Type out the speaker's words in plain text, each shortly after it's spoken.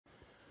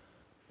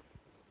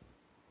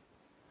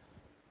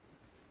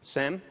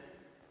Sam?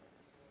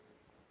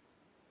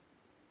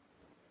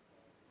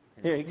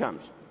 Here he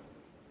comes.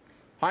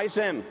 Hi,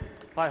 Sam.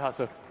 Hi,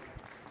 Hasso.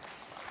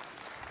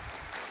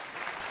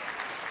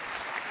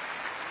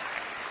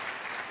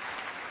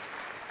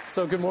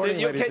 So good morning,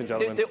 ladies and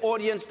gentlemen. The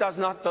audience does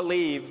not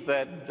believe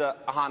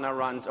that HANA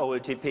runs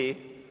OLTP.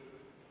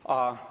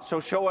 So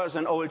show us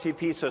an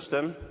OLTP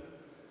system,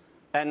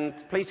 and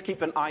please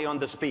keep an eye on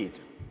the speed.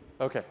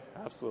 Okay,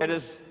 absolutely. It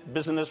is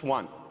Business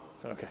One.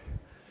 Okay.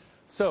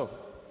 So,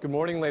 good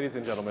morning, ladies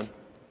and gentlemen.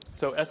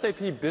 So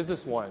SAP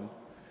Business One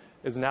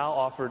is now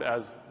offered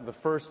as the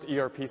first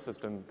ERP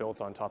system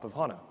built on top of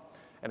HANA.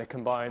 And it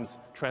combines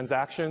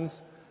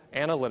transactions,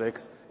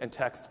 analytics, and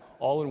text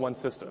all in one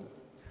system.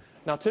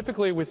 Now,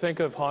 typically, we think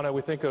of HANA,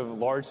 we think of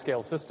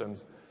large-scale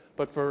systems.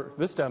 But for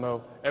this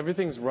demo,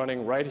 everything's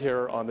running right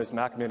here on this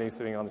Mac Mini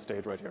sitting on the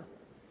stage right here.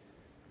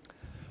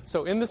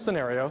 So in this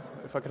scenario,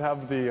 if I could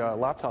have the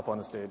laptop on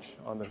the stage,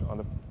 on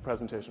the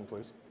presentation,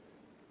 please.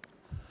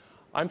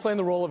 I'm playing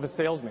the role of a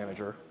sales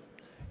manager,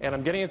 and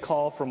I'm getting a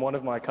call from one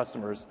of my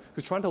customers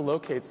who's trying to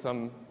locate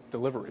some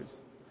deliveries.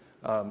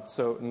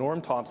 So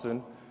Norm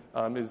Thompson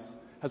has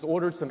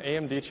ordered some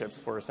AMD chips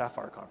for a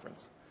Sapphire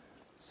conference.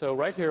 So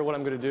right here, what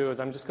I'm going to do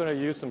is I'm just going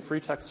to use some free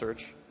text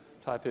search,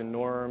 type in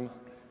Norm,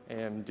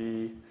 AMD,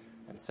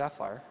 and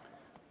Sapphire.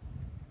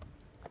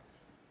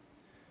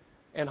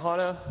 And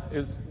HANA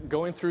is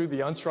going through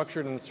the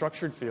unstructured and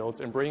structured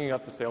fields and bringing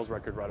up the sales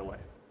record right away.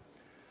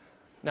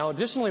 Now,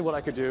 additionally, what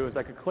I could do is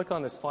I could click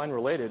on this Find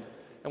Related,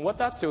 and what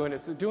that's doing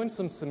is doing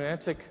some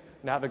semantic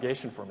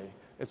navigation for me.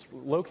 It's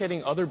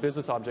locating other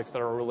business objects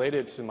that are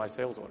related to my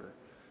sales order.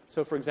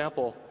 So, for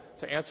example,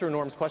 to answer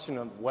Norm's question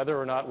of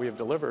whether or not we have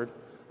delivered,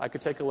 I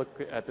could take a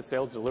look at the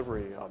sales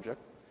delivery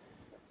object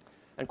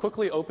and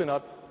quickly open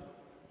up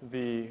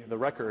the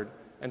record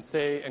and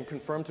say and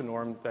confirm to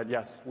Norm that,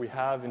 yes, we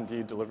have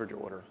indeed delivered your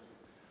order.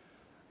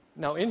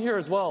 Now, in here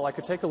as well, I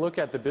could take a look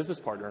at the business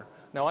partner.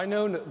 Now, I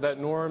know that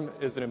Norm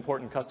is an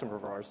important customer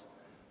of ours,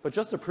 but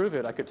just to prove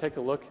it, I could take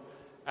a look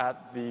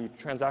at the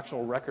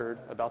transactional record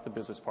about the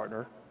business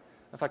partner.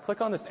 If I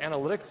click on this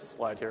analytics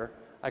slide here,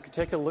 I could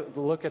take a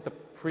look at the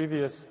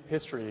previous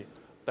history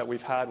that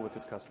we've had with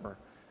this customer.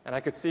 And I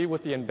could see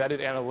with the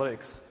embedded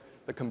analytics,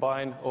 the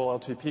combined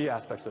OLTP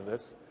aspects of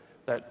this,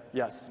 that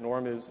yes,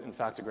 Norm is in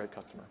fact a great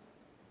customer.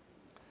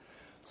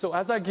 So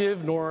as I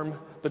give Norm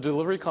the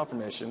delivery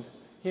confirmation,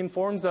 he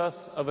informs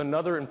us of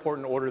another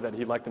important order that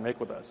he'd like to make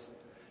with us.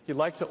 He'd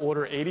like to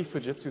order 80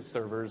 Fujitsu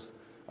servers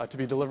to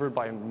be delivered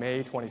by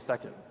May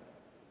 22nd.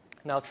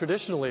 Now,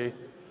 traditionally,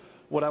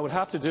 what I would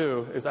have to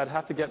do is I'd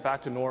have to get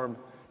back to Norm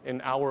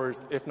in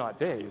hours, if not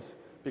days,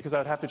 because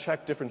I'd have to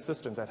check different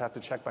systems. I'd have to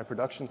check my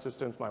production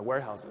systems, my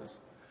warehouses.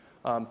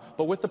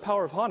 But with the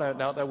power of HANA,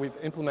 now that we've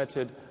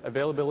implemented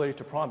availability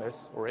to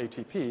promise, or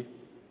ATP,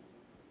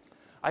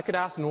 I could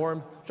ask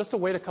Norm just to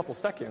wait a couple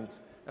seconds,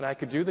 and I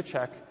could do the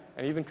check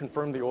and even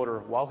confirm the order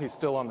while he's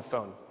still on the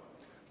phone.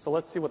 So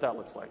let's see what that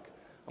looks like.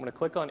 I'm going to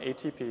click on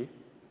ATP.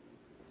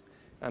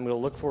 I'm going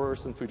to look for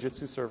some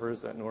Fujitsu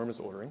servers that Norm is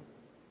ordering.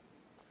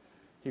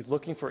 He's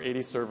looking for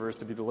 80 servers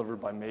to be delivered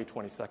by May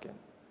 22nd.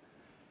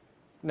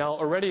 Now,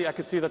 already I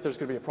could see that there's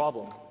going to be a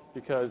problem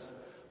because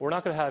we're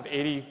not going to have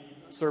 80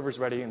 servers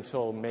ready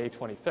until May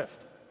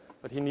 25th,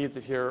 but he needs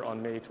it here on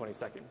May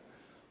 22nd.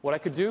 What I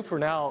could do for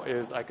now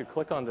is I could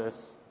click on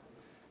this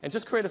and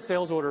just create a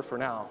sales order for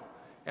now,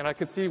 and I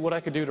could see what I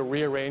could do to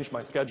rearrange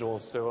my schedule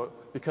so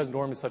because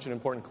Norm is such an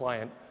important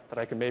client that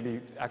I can maybe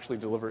actually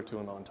deliver it to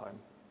him on time.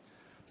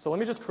 So let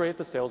me just create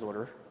the sales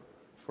order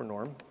for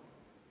Norm.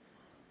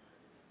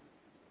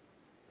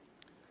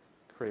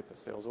 Create the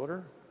sales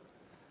order.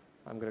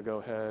 I'm going to go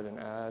ahead and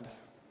add.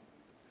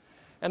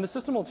 And the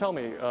system will tell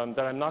me that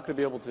I'm not going to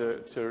be able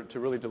to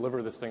really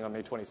deliver this thing on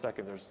May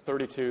 22nd. There's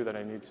 32 that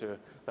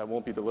that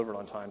won't be delivered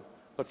on time.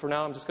 But for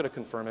now, I'm just going to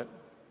confirm it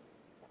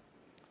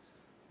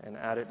and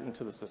add it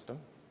into the system.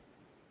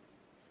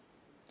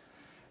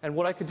 And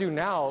what I could do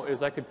now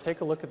is I could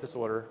take a look at this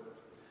order.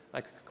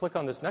 I could click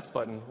on this next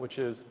button, which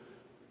is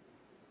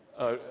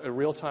a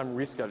real-time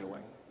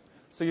rescheduling.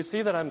 So you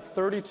see that I'm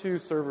 32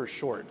 servers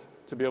short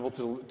to be able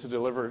to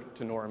deliver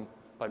to Norm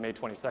by May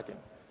 22nd.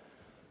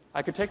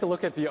 I could take a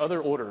look at the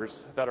other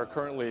orders that are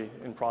currently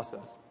in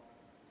process.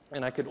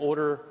 And I could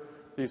order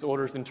these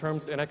orders in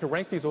terms, and I could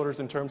rank these orders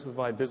in terms of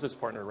my business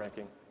partner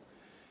ranking.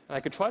 And I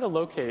could try to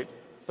locate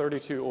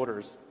 32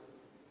 orders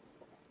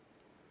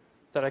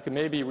that I could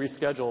maybe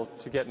reschedule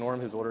to get Norm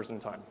his orders in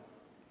time.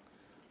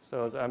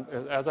 So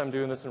as I'm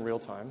doing this in real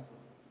time,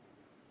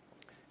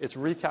 it's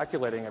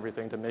recalculating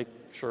everything to make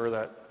sure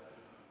that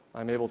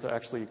I'm able to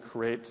actually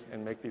create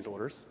and make these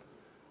orders.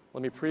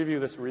 Let me preview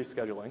this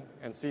rescheduling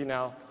and see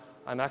now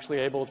I'm actually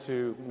able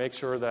to make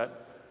sure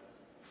that,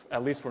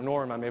 at least for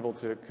Norm, I'm able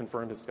to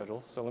confirm his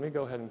schedule. So let me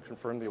go ahead and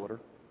confirm the order.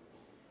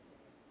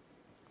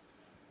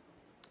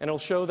 And it'll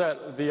show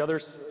that the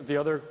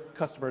other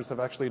customers have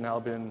actually now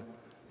been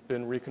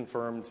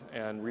reconfirmed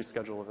and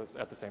rescheduled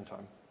at the same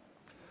time.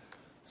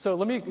 So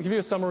let me give you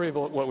a summary of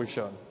what we've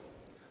shown.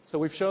 So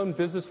we've shown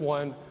Business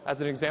One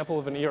as an example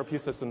of an ERP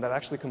system that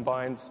actually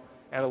combines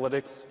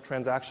analytics,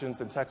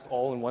 transactions, and text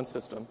all in one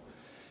system.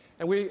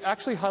 And we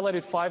actually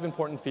highlighted 5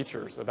 important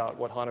features about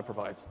what HANA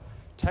provides: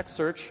 text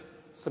search,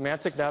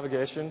 semantic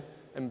navigation,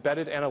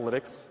 embedded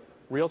analytics,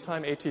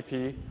 real-time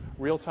ATP,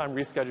 real-time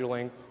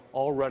rescheduling,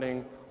 all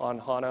running on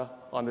HANA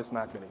on this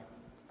Mac Mini.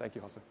 Thank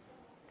you, Hasso.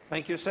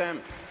 Thank you,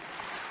 Sam.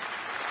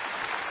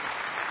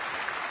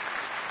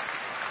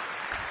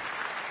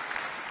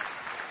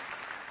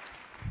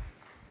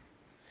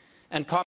 And